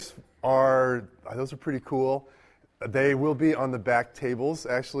those are pretty cool. They will be on the back tables,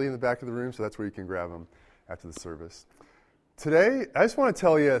 actually, in the back of the room, so that's where you can grab them after the service. Today, I just want to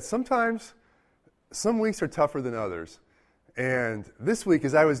tell you, sometimes some weeks are tougher than others. And this week,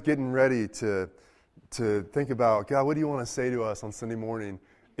 as I was getting ready to think about, God, what do you want to say to us on Sunday morning?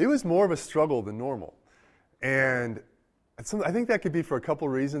 It was more of a struggle than normal. And I think that could be for a couple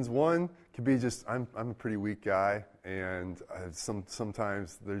reasons. One could be just I'm a pretty weak guy, and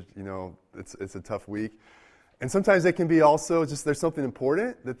sometimes there's it's a tough week. And sometimes it can be also just there's something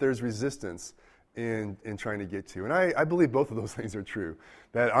important that there's resistance in trying to get to. And I believe both of those things are true.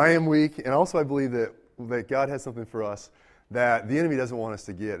 That I am weak, and also I believe that God has something for us that the enemy doesn't want us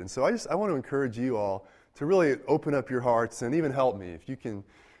to get. And so I want to encourage you all to really open up your hearts and even help me. If you can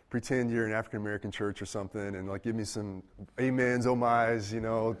pretend you're an African-American church or something and like give me some amens, oh my's,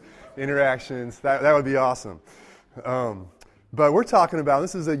 interactions, that would be awesome. But we're talking about,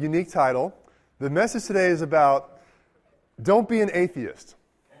 this is a unique title. The message today is about don't be an atheist.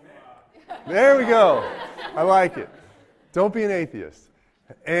 There we go. I like it. Don't be an atheist.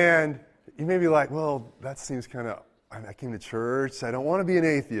 And you may be like, well, that seems kind of, I came to church, I don't want to be an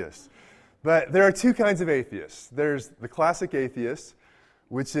atheist. But there are two kinds of atheists. There's the classic atheist,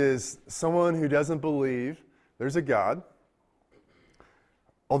 which is someone who doesn't believe there's a God.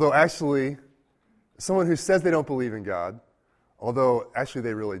 Although actually, someone who says they don't believe in God, although actually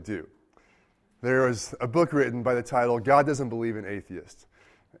they really do. There was a book written by the title, God Doesn't Believe in Atheists.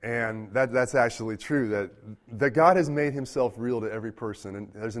 And that's actually true, that God has made himself real to every person.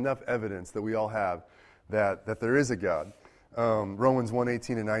 And there's enough evidence that we all have that there is a God. Romans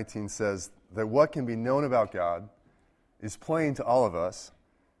 1:18 and 19 says that what can be known about God is plain to all of us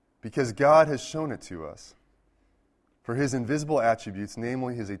because God has shown it to us. For his invisible attributes,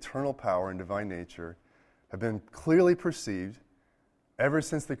 namely his eternal power and divine nature, have been clearly perceived ever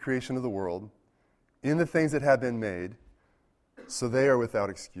since the creation of the world in the things that have been made, so they are without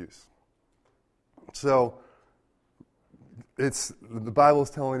excuse. So the Bible is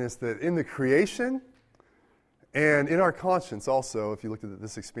telling us that in the creation and in our conscience also, if you look at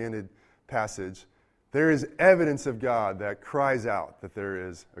this expanded passage, there is evidence of God that cries out that there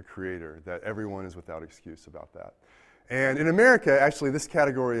is a creator, that everyone is without excuse about that. And in America, actually, this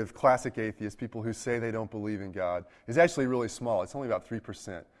category of classic atheists, people who say they don't believe in God, is actually really small. It's only about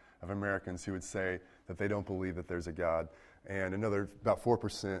 3% of Americans who would say that they don't believe that there's a God, and another about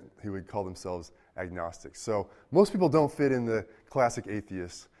 4% who would call themselves agnostics. So most people don't fit in the classic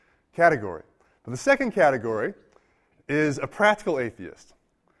atheist category. But the second category is a practical atheist.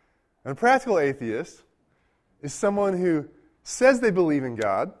 And a practical atheist is someone who says they believe in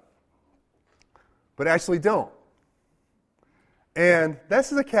God, but actually don't. And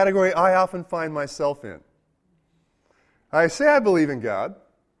this is a category I often find myself in. I say I believe in God,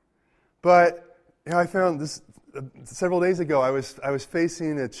 but I found this several days ago. I was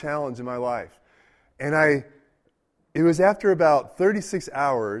facing a challenge in my life, and it was after about 36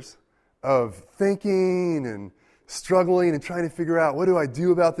 hours of thinking and struggling and trying to figure out what do I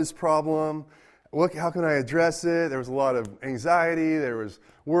do about this problem? How can I address it? There was a lot of anxiety, there was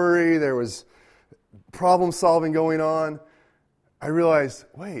worry, there was problem solving going on. I realized,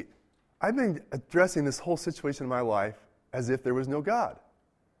 wait, I've been addressing this whole situation in my life as if there was no God.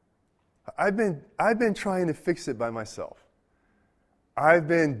 I've been trying to fix it by myself. I've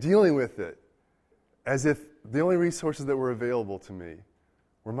been dealing with it as if the only resources that were available to me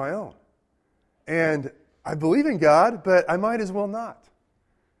were my own. And I believe in God, but I might as well not.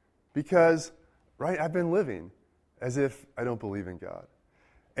 Because, I've been living as if I don't believe in God.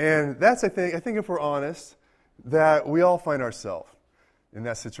 And that's, I think if we're honest, that we all find ourselves in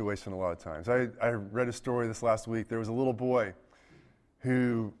that situation a lot of times. I read a story this last week. There was a little boy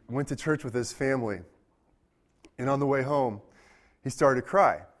who went to church with his family, and on the way home, he started to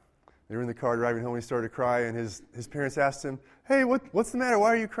cry. They were in the car driving home, and he started to cry, and his parents asked him, hey, what's the matter? Why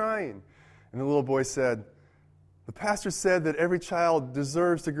are you crying? And the little boy said, the pastor said that every child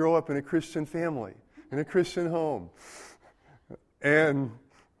deserves to grow up in a Christian family, in a Christian home. And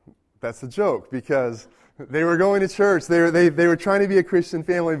that's a joke, because they were going to church. They were trying to be a Christian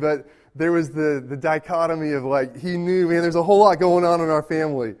family, but there was the dichotomy of he knew, man, there's a whole lot going on in our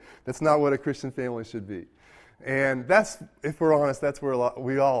family. That's not what a Christian family should be. And that's, if we're honest, that's where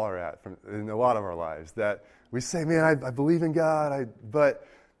we all are at in a lot of our lives. That we say, man, I believe in God, but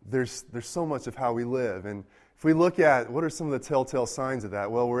there's so much of how we live. And if we look at what are some of the telltale signs of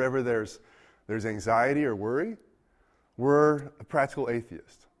that, well, wherever there's anxiety or worry, we're a practical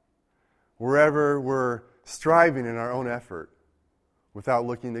atheist. Wherever we're striving in our own effort without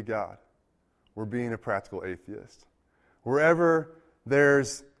looking to God, we're being a practical atheist. Wherever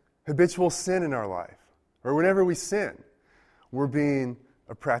there's habitual sin in our life, or whenever we sin, we're being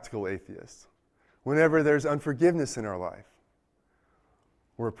a practical atheist. Whenever there's unforgiveness in our life,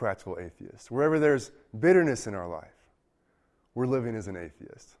 we're a practical atheist. Wherever there's bitterness in our life, we're living as an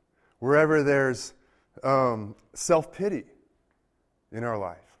atheist. Wherever there's self-pity in our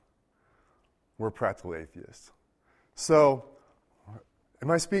life, we're a practical atheist. So,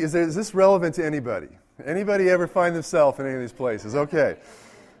 is this relevant to anybody? Anybody ever find themselves in any of these places? Okay,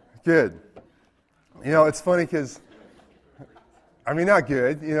 good. It's funny because, not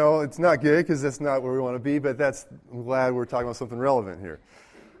good. It's not good because that's not where we want to be, but I'm glad we're talking about something relevant here.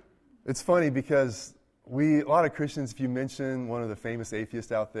 It's funny because a lot of Christians, if you mention one of the famous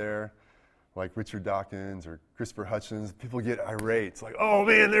atheists out there, like Richard Dawkins or Christopher Hitchens, people get irate. It's like, oh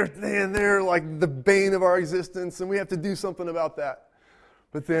man, they're like the bane of our existence, and we have to do something about that.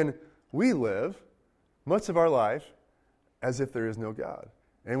 But then we live much of our life as if there is no God.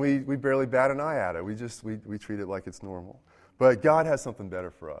 And we barely bat an eye at it. We treat it like it's normal. But God has something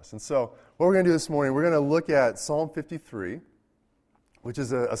better for us. And so what we're going to do this morning, we're going to look at Psalm 53, which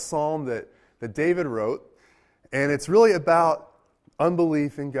is a psalm that David wrote. And it's really about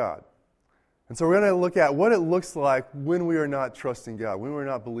unbelief in God. And so we're going to look at what it looks like when we are not trusting God, when we're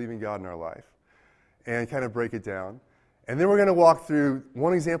not believing God in our life, and kind of break it down. And then we're going to walk through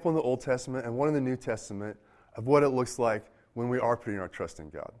one example in the Old Testament and one in the New Testament of what it looks like when we are putting our trust in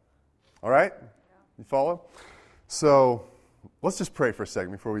God. All right? You follow? So let's just pray for a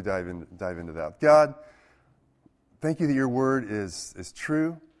second before we dive into that. God, thank you that your word is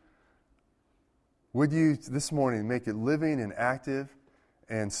true. Would you this morning make it living and active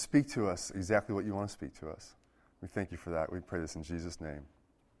and speak to us exactly what you want to speak to us? We thank you for that. We pray this in Jesus' name.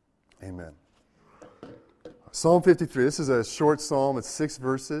 Amen. Psalm 53. This is a short psalm. It's 6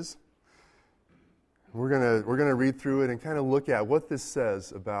 verses. We're gonna read through it and kind of look at what this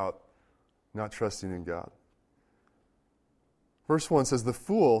says about not trusting in God. Verse 1 says, "The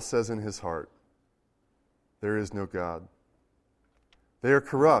fool says in his heart, 'There is no God.' They are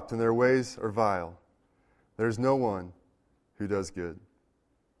corrupt and their ways are vile. There is no one who does good."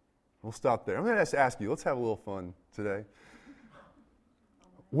 We'll stop there. I'm going to ask you, let's have a little fun today.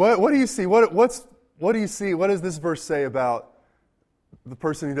 What do you see? What do you see? What does this verse say about the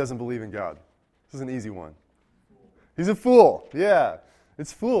person who doesn't believe in God? This is an easy one. He's a fool. Yeah,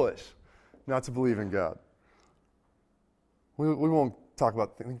 it's foolish not to believe in God. We won't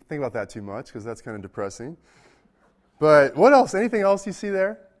think about that too much because that's kind of depressing. But what else? Anything else you see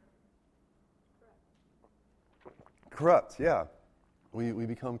there? Corrupt, yeah. We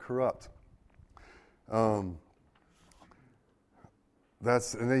become corrupt. And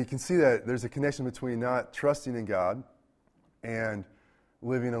then you can see that there's a connection between not trusting in God and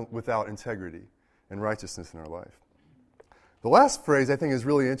living without integrity and righteousness in our life. The last phrase I think is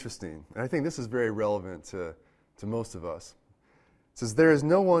really interesting, and I think this is very relevant to most of us. It says, "There is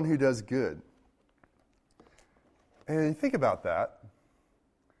no one who does good." And you think about that,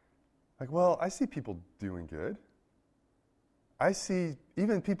 like, well, I see people doing good. I see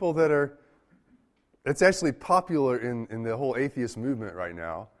even people that are, it's actually popular in the whole atheist movement right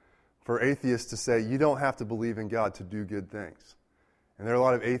now for atheists to say you don't have to believe in God to do good things. And there are a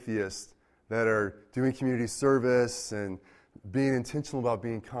lot of atheists that are doing community service and being intentional about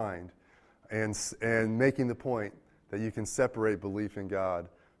being kind and making the point that you can separate belief in God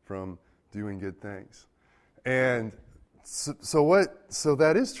from doing good things. And so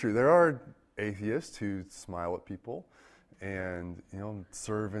that is true. There are atheists who smile at people and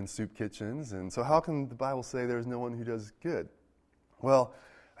serve in soup kitchens. And so how can the Bible say there's no one who does good? Well,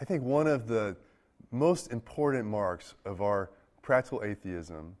 I think one of the most important marks of our practical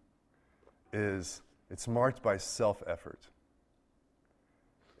atheism is it's marked by self-effort.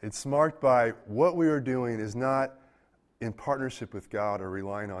 It's marked by what we are doing is not in partnership with God or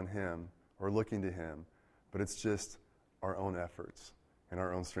relying on Him or looking to Him, but it's just our own efforts and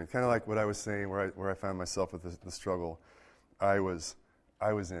our own strength. Kind of like what I was saying where I found myself with the struggle I was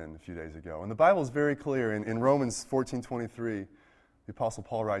in a few days ago. And the Bible is very clear. In Romans 14:23, the Apostle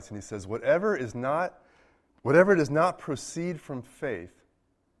Paul writes, and he says, whatever does not proceed from faith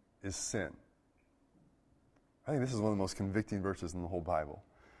is sin. I think this is one of the most convicting verses in the whole Bible.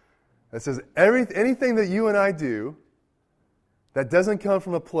 It says, anything that you and I do that doesn't come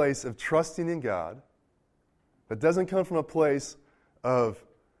from a place of trusting in God, that doesn't come from a place of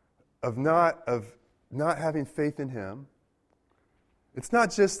not having faith in Him, it's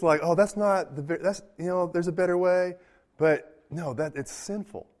not just like, oh, there's a better way, but no, it's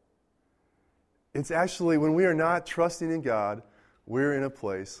sinful. It's actually, when we are not trusting in God, we're in a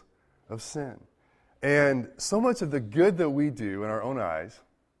place of sin. And so much of the good that we do in our own eyes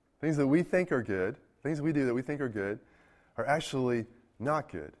things that we think are good, things we do that we think are good, are actually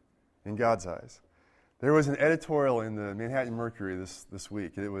not good in God's eyes. There was an editorial in the Manhattan Mercury this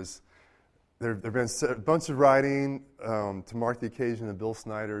week. It was there have been a bunch of writing to mark the occasion of Bill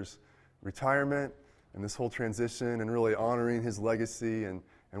Snyder's retirement and this whole transition and really honoring his legacy and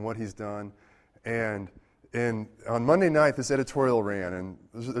what he's done. And on Monday night, this editorial ran, and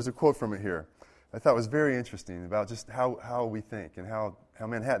there's a quote from it here I thought was very interesting about just how we think and how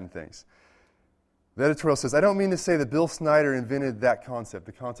Manhattan thinks. The editorial says, "I don't mean to say that Bill Snyder invented that concept."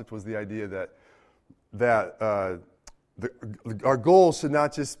 The concept was the idea that our goal should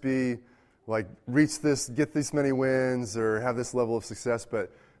not just be like reach this, get this many wins, or have this level of success,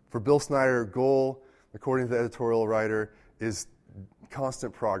 but for Bill Snyder, goal, according to the editorial writer, is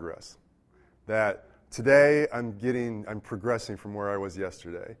constant progress. That today I'm progressing from where I was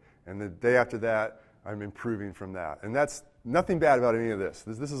yesterday, and the day after that I'm improving from that. And that's nothing bad about any of this.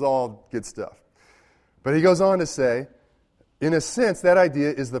 This is all good stuff. But he goes on to say, in a sense, that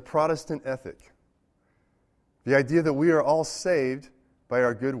idea is the Protestant ethic. The idea that we are all saved by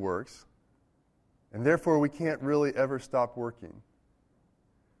our good works, and therefore we can't really ever stop working.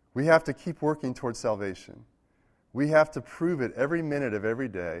 We have to keep working towards salvation. We have to prove it every minute of every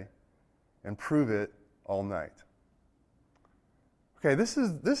day and prove it all night. Okay, this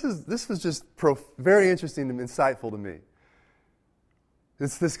was just very interesting and insightful to me.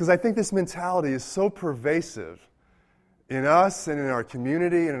 It's this because I think this mentality is so pervasive in us and in our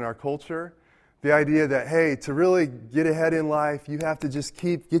community and in our culture. The idea that, hey, to really get ahead in life, you have to just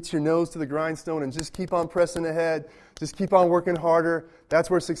get your nose to the grindstone and just keep on pressing ahead, just keep on working harder. That's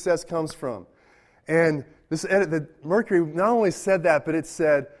where success comes from. And the Mercury not only said that, but it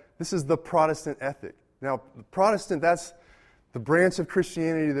said, this is the Protestant ethic. Now, Protestant, that's the branch of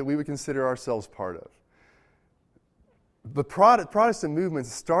Christianity that we would consider ourselves part of. The Protestant movement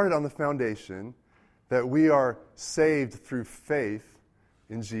started on the foundation that we are saved through faith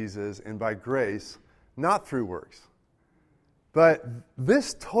in Jesus and by grace, not through works. But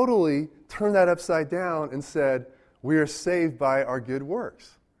this totally turned that upside down and said, we are saved by our good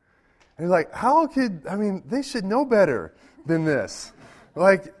works. And you're like, they should know better than this.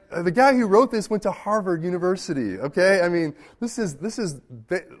 Like, the guy who wrote this went to Harvard University, okay? I mean,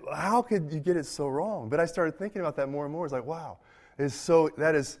 how could you get it so wrong? But I started thinking about that more and more. It's like, wow,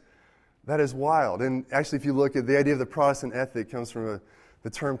 that is wild. And actually, if you look at the idea of the Protestant ethic, the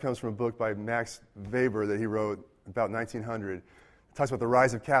term comes from a book by Max Weber that he wrote about 1900. It talks about the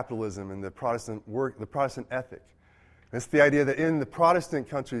rise of capitalism and the Protestant ethic. And it's the idea that in the Protestant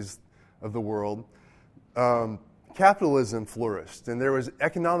countries of the world, capitalism flourished, and there was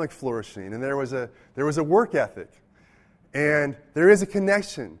economic flourishing, and there was a work ethic, and there is a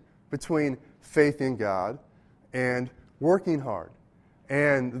connection between faith in God and working hard.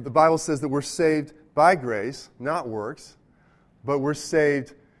 And the Bible says that we're saved by grace, not works, but we're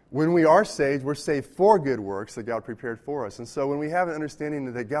saved. When we are saved, we're saved for good works that God prepared for us. And so when we have an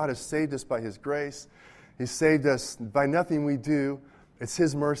understanding that God has saved us by His grace, He saved us by nothing we do, it's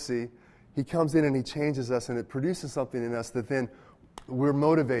His mercy, He comes in and He changes us, and it produces something in us that then we're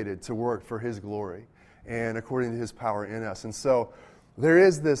motivated to work for His glory and according to His power in us. And so there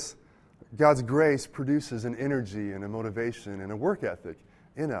is this, God's grace produces an energy and a motivation and a work ethic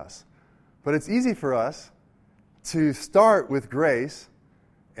in us. But it's easy for us to start with grace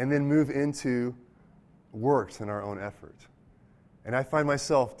and then move into works in our own effort. And I find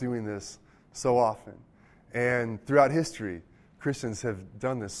myself doing this so often. And throughout history, Christians have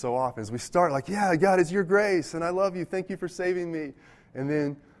done this so often. As we start like, yeah, God, it's your grace, and I love you. Thank you for saving me. And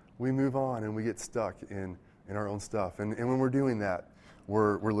then we move on and we get stuck in our own stuff. And when we're doing that,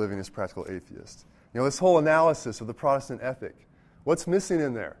 we're living as practical atheists. This whole analysis of the Protestant ethic, what's missing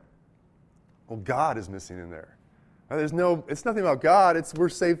in there? Well, God is missing in there. It's nothing about God. We're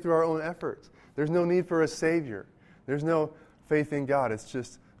saved through our own efforts. There's no need for a Savior. There's no faith in God. It's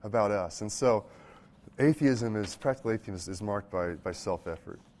just about us. And so practical atheism is marked by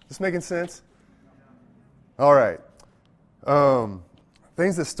self-effort. This making sense? All right.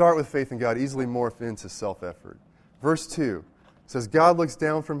 Things that start with faith in God easily morph into self-effort. Verse 2 says, God looks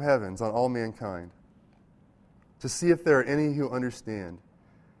down from heavens on all mankind to see if there are any who understand,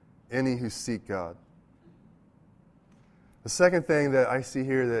 any who seek God. The second thing that I see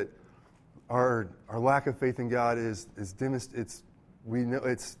here that our lack of faith in God is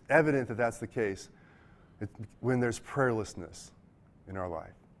evident that that's the case when there's prayerlessness in our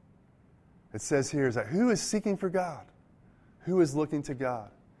life. It says here is that who is seeking for God? Who is looking to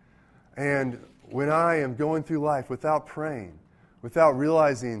God? And when I am going through life without praying, without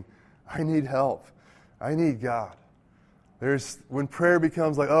realizing I need help, I need God, When prayer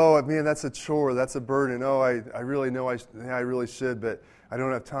becomes like, oh, man, that's a chore, that's a burden. Oh, I really know I really should, but I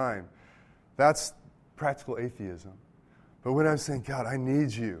don't have time. That's practical atheism. But when I'm saying, God, I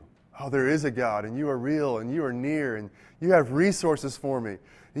need you. Oh, there is a God, and you are real, and you are near, and you have resources for me,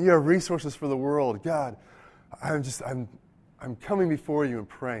 and you have resources for the world. God, I'm coming before you and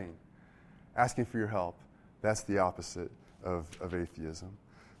praying, asking for your help. That's the opposite of atheism.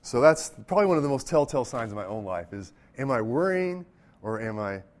 So that's probably one of the most telltale signs of my own life is, am I worrying or am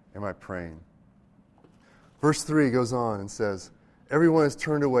I praying? Verse 3 goes on and says, everyone has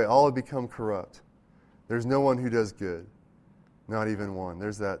turned away, all have become corrupt. There's no one who does good, not even one.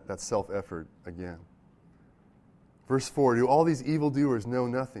 There's that self-effort again. Verse 4, do all these evildoers know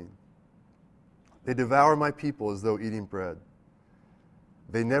nothing? They devour my people as though eating bread.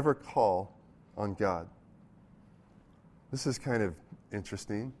 They never call on God. This is kind of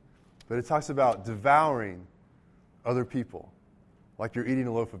interesting, but it talks about devouring other people like you're eating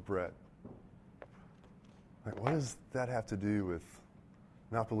a loaf of bread. Like, what does that have to do with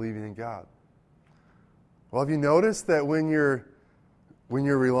not believing in God? Well, have you noticed that when you're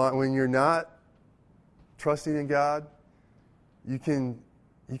not trusting in God, you can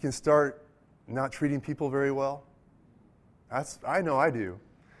start not treating people very well? I know I do.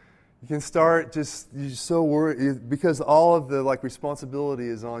 You can start you're so worried because all of the responsibility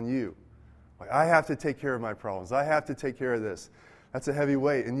is on you. Like, I have to take care of my problems. I have to take care of this. That's a heavy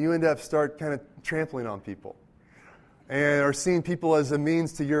weight. And you end up start kind of trampling on people and are seeing people as a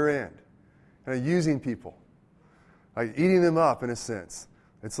means to your end, and using people, like eating them up in a sense.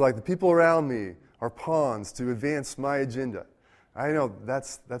 It's like the people around me are pawns to advance my agenda. I know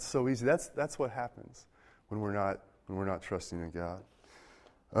that's so easy. That's what happens when we're not trusting in God.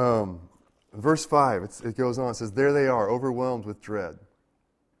 Verse 5, it goes on. It says, there they are, overwhelmed with dread,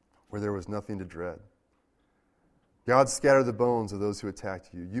 where there was nothing to dread. God scattered the bones of those who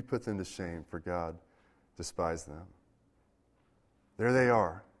attacked you. You put them to shame, for God despised them. There they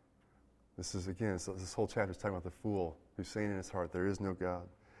are. This whole chapter is talking about the fool who's saying in his heart, there is no God.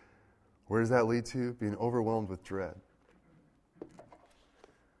 Where does that lead to? Being overwhelmed with dread.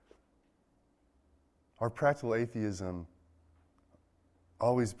 Our practical atheism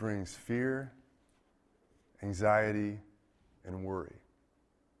always brings fear, anxiety, and worry.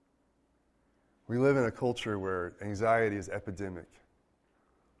 We live in a culture where anxiety is epidemic,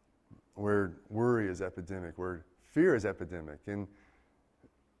 where worry is epidemic, where fear is epidemic. And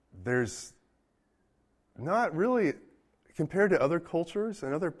there's not really, compared to other cultures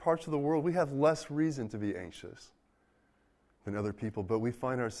and other parts of the world, we have less reason to be anxious than other people, but we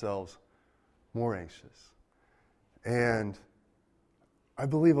find ourselves more anxious. And I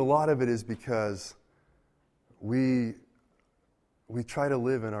believe a lot of it is because we try to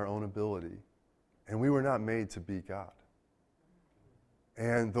live in our own ability, and we were not made to be God.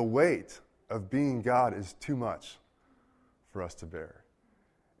 And the weight of being God is too much for us to bear.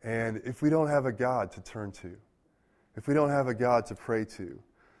 And if we don't have a God to turn to, if we don't have a God to pray to,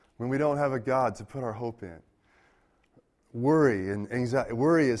 when we don't have a God to put our hope in, worry and anxiety,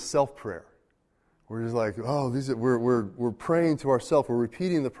 worry is self-prayer. We're just like, we're praying to ourselves. We're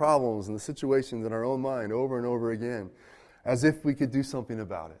repeating the problems and the situations in our own mind over and over again as if we could do something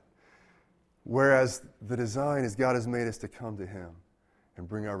about it. Whereas the design is God has made us to come to Him and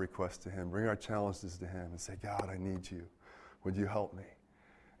bring our requests to Him, bring our challenges to Him and say, God, I need you. Would you help me?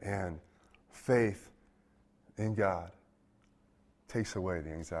 And faith in God takes away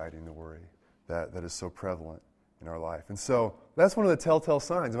the anxiety and the worry that is so prevalent in our life. And so that's one of the telltale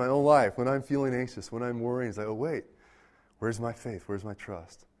signs in my own life. When I'm feeling anxious, when I'm worrying, it's like, oh, wait, where's my faith? Where's my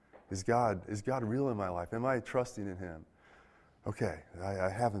trust? Is God real in my life? Am I trusting in Him? Okay, I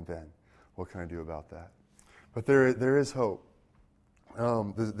haven't been. What can I do about that? But there is hope.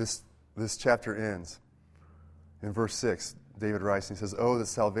 This chapter ends in verse 6. David writes, and he says, oh, that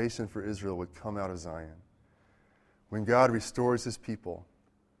salvation for Israel would come out of Zion. When God restores His people,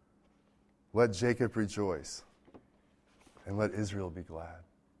 let Jacob rejoice, and let Israel be glad.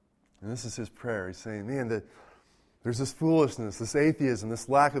 And this is his prayer. He's saying, man, there's this foolishness, this atheism, this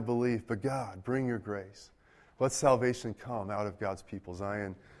lack of belief, but God, bring your grace. Let salvation come out of God's people.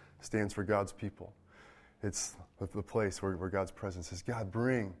 Zion stands for God's people. It's the place where God's presence is. God,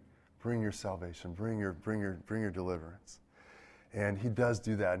 bring your salvation, bring your deliverance. And He does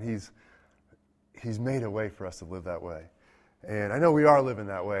do that, and He's made a way for us to live that way. And I know we are living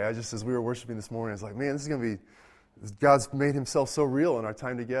that way. As we were worshiping this morning, I was like, man, this is going to be, God's made Himself so real in our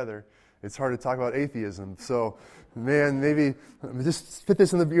time together. It's hard to talk about atheism. So, man, maybe just put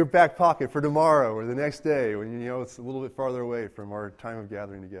this in your back pocket for tomorrow or the next day when it's a little bit farther away from our time of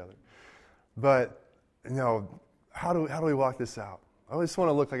gathering together. But, how do we walk this out? I just want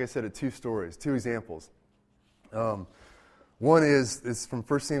to look, like I said, at two stories, two examples. One is from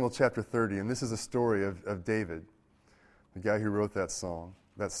 1 Samuel chapter 30, and this is a story of David, the guy who wrote that song,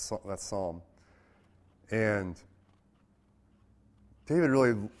 that psalm. And David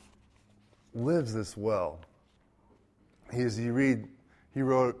really lives this well. He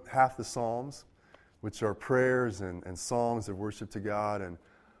wrote half the Psalms, which are prayers and songs of worship to God, and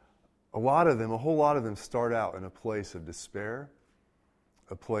a whole lot of them start out in a place of despair,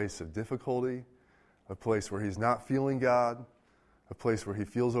 a place of difficulty, a place where he's not feeling God, a place where he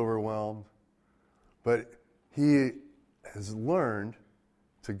feels overwhelmed. But he has learned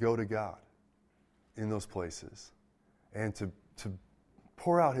to go to God in those places and to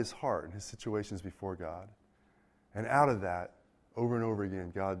pour out his heart and his situations before God. And out of that, over and over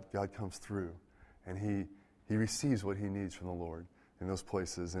again, God comes through, and he receives what he needs from the Lord in those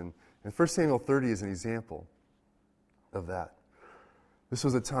places. And 1 Samuel 30 is an example of that. This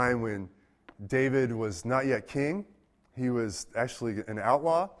was a time when David was not yet king. He was actually an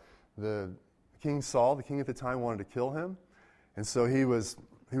outlaw. The King Saul, the king at the time, wanted to kill him. And so he was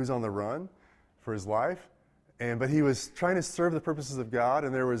on the run for his life. But he was trying to serve the purposes of God,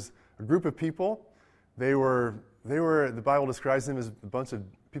 and there was a group of people. They were the Bible describes them as a bunch of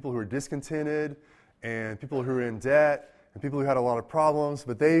people who were discontented and people who were in debt and people who had a lot of problems,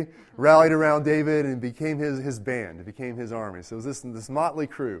 but they rallied around David and became his band. It became his army. So it was this motley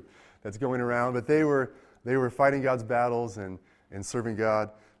crew that's going around, but they were fighting God's battles and serving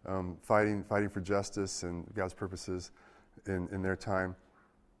God, fighting for justice and God's purposes in their time.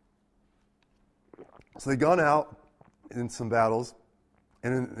 So they'd gone out in some battles,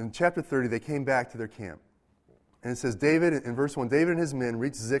 and in chapter 30, they came back to their camp. And it says, in verse 1, David and his men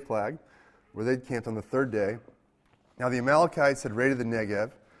reached Ziklag, where they'd camped on the third day. Now the Amalekites had raided the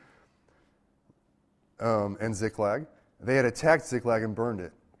Negev and Ziklag. They had attacked Ziklag and burned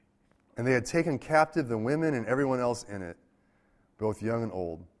it. And they had taken captive the women and everyone else in it, both young and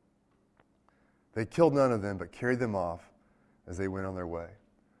old. They killed none of them, but carried them off as they went on their way.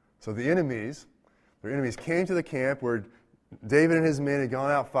 So their enemies came to the camp where David and his men had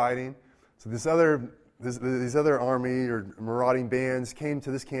gone out fighting. So these other army or marauding bands came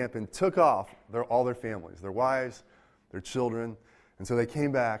to this camp and took off all their families, their wives, their children. And so they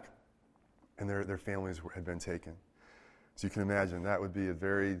came back, and their families had been taken. So you can imagine that would be a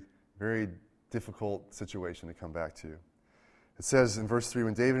very, very difficult situation to come back to. It says in verse 3,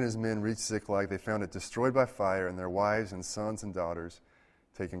 when David and his men reached Ziklag, they found it destroyed by fire and their wives and sons and daughters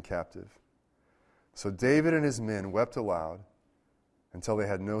taken captive. So David and his men wept aloud until they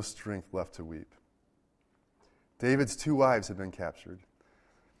had no strength left to weep. David's 2 wives had been captured.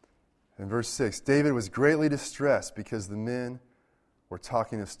 In verse 6, David was greatly distressed because the men were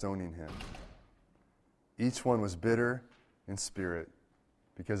talking of stoning him. Each one was bitter in spirit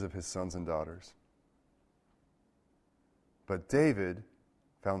because of his sons and daughters. But David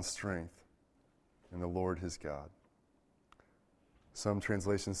found strength in the Lord his God. Some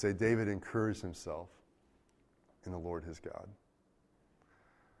translations say David encouraged himself in the Lord his God.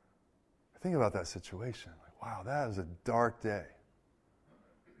 Think about that situation. Wow, that was a dark day.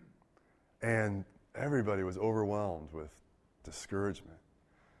 And everybody was overwhelmed with discouragement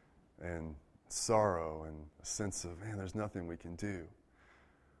and sorrow and a sense of, man, there's nothing we can do.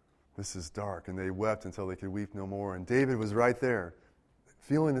 This is dark. And they wept until they could weep no more. And David was right there,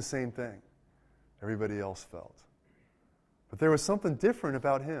 feeling the same thing everybody else felt. But there was something different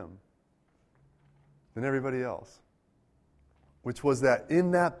about him than everybody else, which was that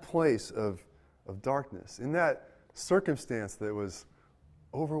in that place of darkness, in that circumstance that was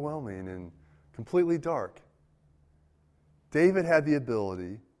overwhelming and completely dark, David had the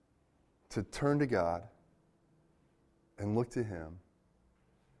ability to turn to God and look to him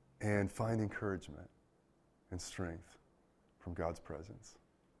and find encouragement and strength from God's presence,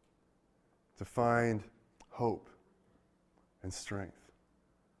 to find hope and strength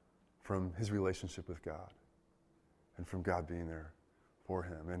from his relationship with God and from God being there for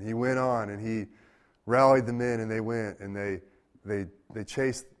him. And he went on and he rallied the men, and they went and they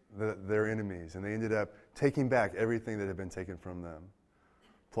chased their enemies, and they ended up taking back everything that had been taken from them,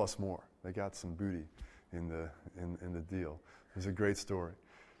 plus more. They got some booty in the deal. It was a great story.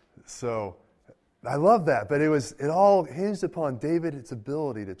 So I love that, but it all hinged upon David's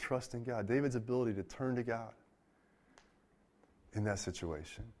ability to trust in God, David's ability to turn to God in that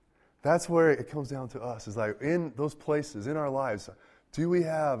situation. That's where it comes down to us, is like in those places in our lives, do we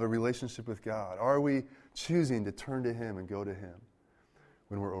have a relationship with God? Are we choosing to turn to him and go to him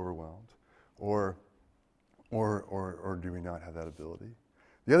when we're overwhelmed? Or do we not have that ability?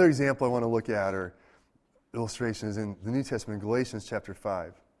 The other example I want to look at are illustration is in the New Testament, Galatians chapter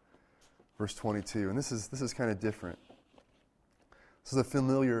 5, verse 22. And this is kind of different. This is a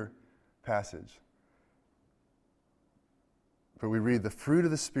familiar passage. But we read, the fruit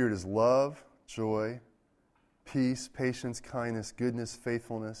of the Spirit is love, joy, peace, patience, kindness, goodness,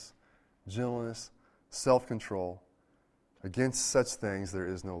 faithfulness, gentleness, self-control. Against such things there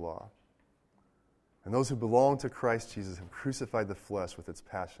is no law. And those who belong to Christ Jesus have crucified the flesh with its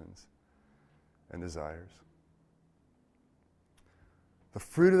passions and desires. The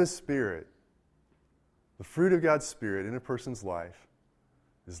fruit of the Spirit, the fruit of God's Spirit in a person's life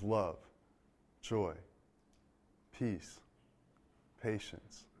is love, joy, peace,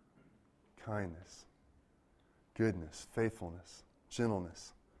 patience, kindness, goodness, faithfulness,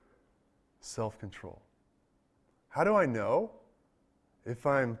 gentleness, self-control. How do I know if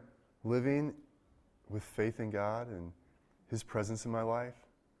I'm living with faith in God and His presence in my life?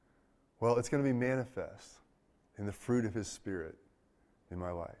 Well, it's going to be manifest in the fruit of His Spirit in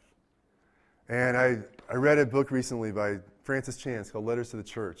my life. And I read a book recently by Francis Chan. It's called Letters to the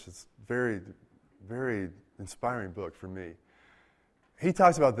Church. It's a very, very inspiring book for me. He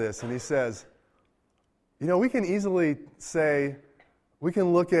talks about this, and he says, we can easily say, we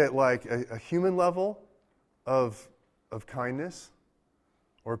can look at like a human level of kindness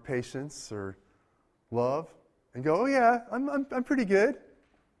or patience or love and go, oh yeah, I'm pretty good.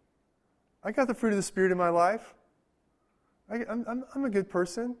 I got the fruit of the Spirit in my life. I'm a good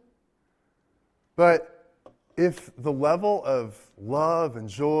person. But if the level of love and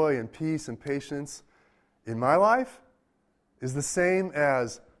joy and peace and patience in my life is the same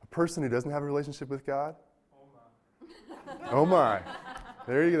as a person who doesn't have a relationship with God, oh my.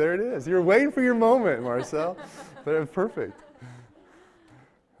 There it is. You were waiting for your moment, Marcel. Perfect.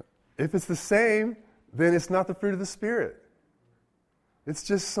 If it's the same, then it's not the fruit of the Spirit. It's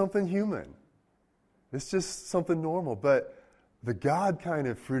just something human. It's just something normal. But the God kind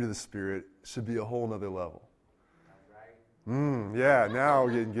of fruit of the Spirit should be a whole other level. Yeah, now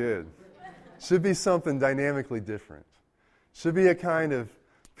we're getting good. Should be something dynamically different. Should be a kind of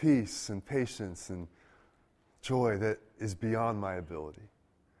peace and patience and joy that is beyond my ability.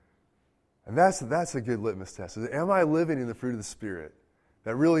 And that's a good litmus test. Am I living in the fruit of the Spirit?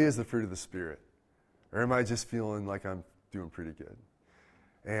 That really is the fruit of the Spirit. Or am I just feeling like I'm doing pretty good?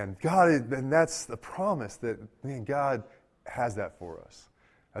 And that's the promise that, man, God has that for us.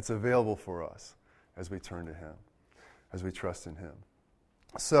 That's available for us as we turn to Him, as we trust in Him.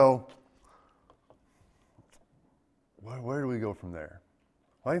 So, where do we go from there?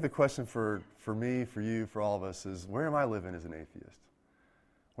 Well, I think the question for me, for you, for all of us is, where am I living as an atheist?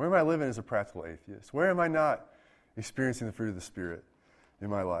 Where am I living as a practical atheist? Where am I not experiencing the fruit of the Spirit in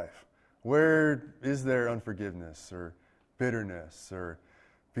my life? Where is there unforgiveness or bitterness or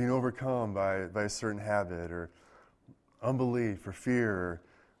being overcome by a certain habit or unbelief or fear or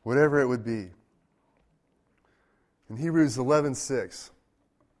whatever it would be? In Hebrews 11:6,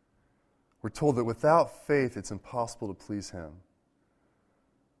 we're told that without faith it's impossible to please Him.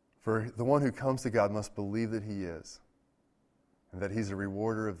 For the one who comes to God must believe that He is, and that He's a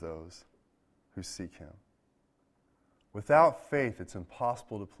rewarder of those who seek Him. Without faith, it's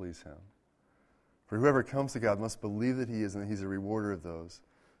impossible to please Him. For whoever comes to God must believe that He is, and that He's a rewarder of those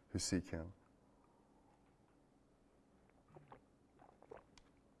who seek Him.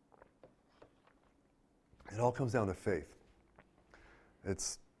 It all comes down to faith.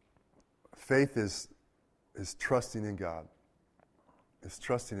 Faith is trusting in God. It's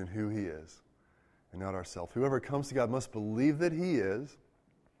trusting in who He is and not ourselves. Whoever comes to God must believe that He is,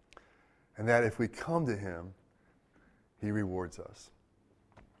 and that if we come to Him, He rewards us.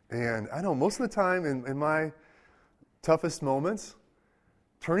 And I know most of the time in my toughest moments,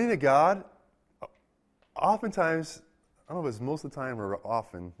 turning to God, oftentimes, I don't know if it's most of the time or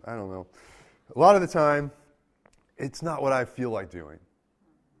often, I don't know. A lot of the time, it's not what I feel like doing.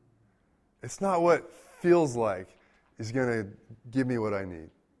 It's not what feels like is going to give me what I need.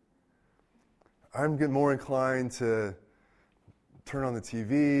 I'm getting more inclined to turn on the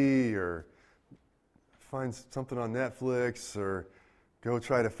TV or find something on Netflix or go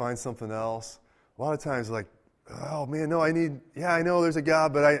try to find something else. A lot of times, like, oh man, no, I know there's a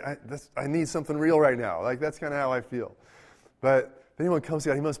God, but I need something real right now. Like, that's kind of how I feel. But if anyone comes to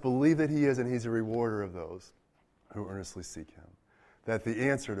God, he must believe that He is, and He's a rewarder of those who earnestly seek Him. That the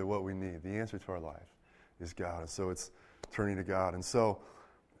answer to what we need, the answer to our life, is God. And so it's turning to God. And so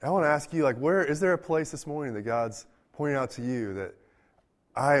I want to ask you, like, where is there a place this morning that God's pointing out to you that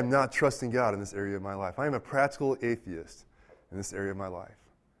I am not trusting God in this area of my life? I am a practical atheist in this area of my life.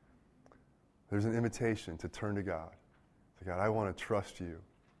 There's an invitation to turn to God. To God, I want to trust You,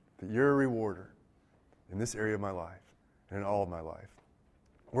 that You're a rewarder. in this area of my life and in all of my life.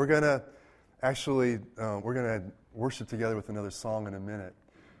 We're going to actually, we're going to worship together with another song in a minute.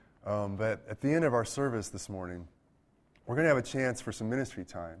 But at the end of our service this morning, we're going to have a chance for some ministry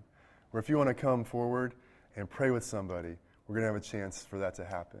time, where if you want to come forward and pray with somebody, we're going to have a chance for that to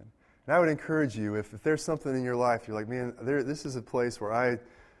happen. And I would encourage you, if there's something in your life, you're like, man, this is a place where I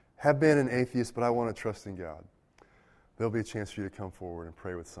have been an atheist, but I want to trust in God. There'll be a chance for you to come forward and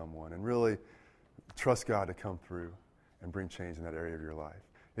pray with someone and really trust God to come through and bring change in that area of your life.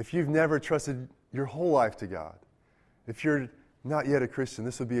 If you've never trusted your whole life to God, if you're not yet a Christian,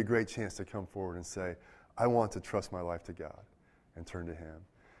 this would be a great chance to come forward and say, I want to trust my life to God and turn to Him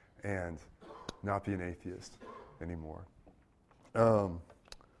and not be an atheist anymore. I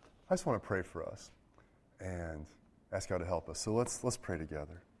just want to pray for us and ask God to help us. So let's pray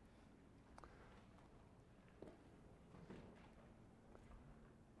together.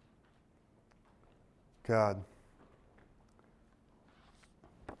 God,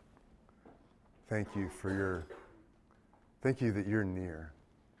 thank you that you're near.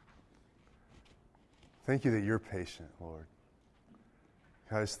 Thank you that you're patient, Lord.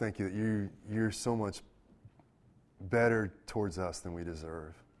 God, I just thank you that you're so much better towards us than we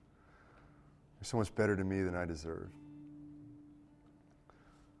deserve. You're so much better to me than I deserve.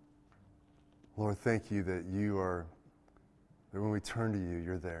 Lord, thank you that that when we turn to you,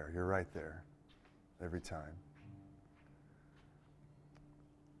 you're there. You're right there every time.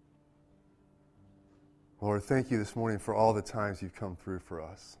 Lord, thank you this morning for all the times you've come through for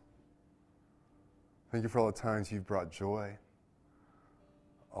us. Thank you for all the times you've brought joy,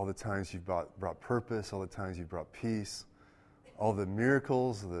 all the times you've brought purpose, all the times you've brought peace, all the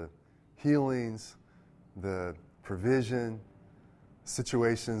miracles, the healings, the provision,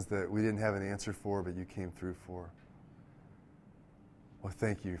 situations that we didn't have an answer for, but you came through for. Well,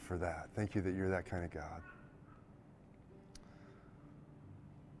 thank you for that. Thank you that you're that kind of God.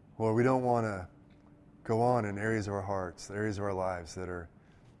 Lord, we don't want to go on in areas of our hearts, areas of our lives that are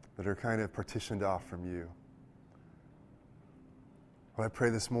kind of partitioned off from you. But I pray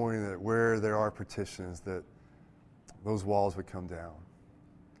this morning that where there are partitions, that those walls would come down.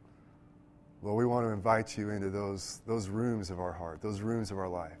 Lord, we want to invite you into those rooms of our heart, those rooms of our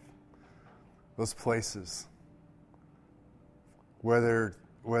life, those places, whether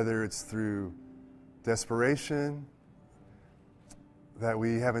it's through desperation, that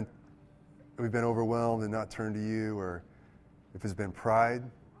we've been overwhelmed and not turned to you, or if it's been pride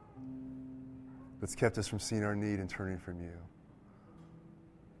that's kept us from seeing our need and turning from you.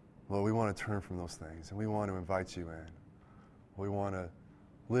 Lord, we want to turn from those things, and we want to invite you in. We want to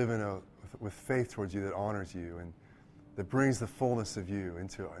live with faith towards you that honors you and that brings the fullness of you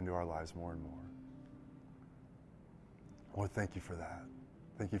into our lives more and more. Lord, thank you for that.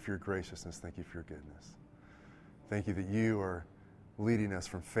 Thank you for your graciousness. Thank you for your goodness. Thank you that you are leading us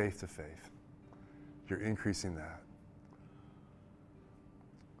from faith to faith. You're increasing that.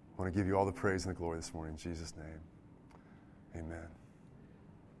 I want to give you all the praise and the glory this morning in Jesus' name. Amen.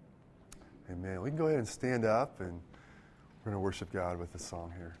 Amen. We can go ahead and stand up, and we're going to worship God with this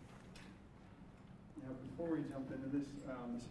song here. Now, before we jump into this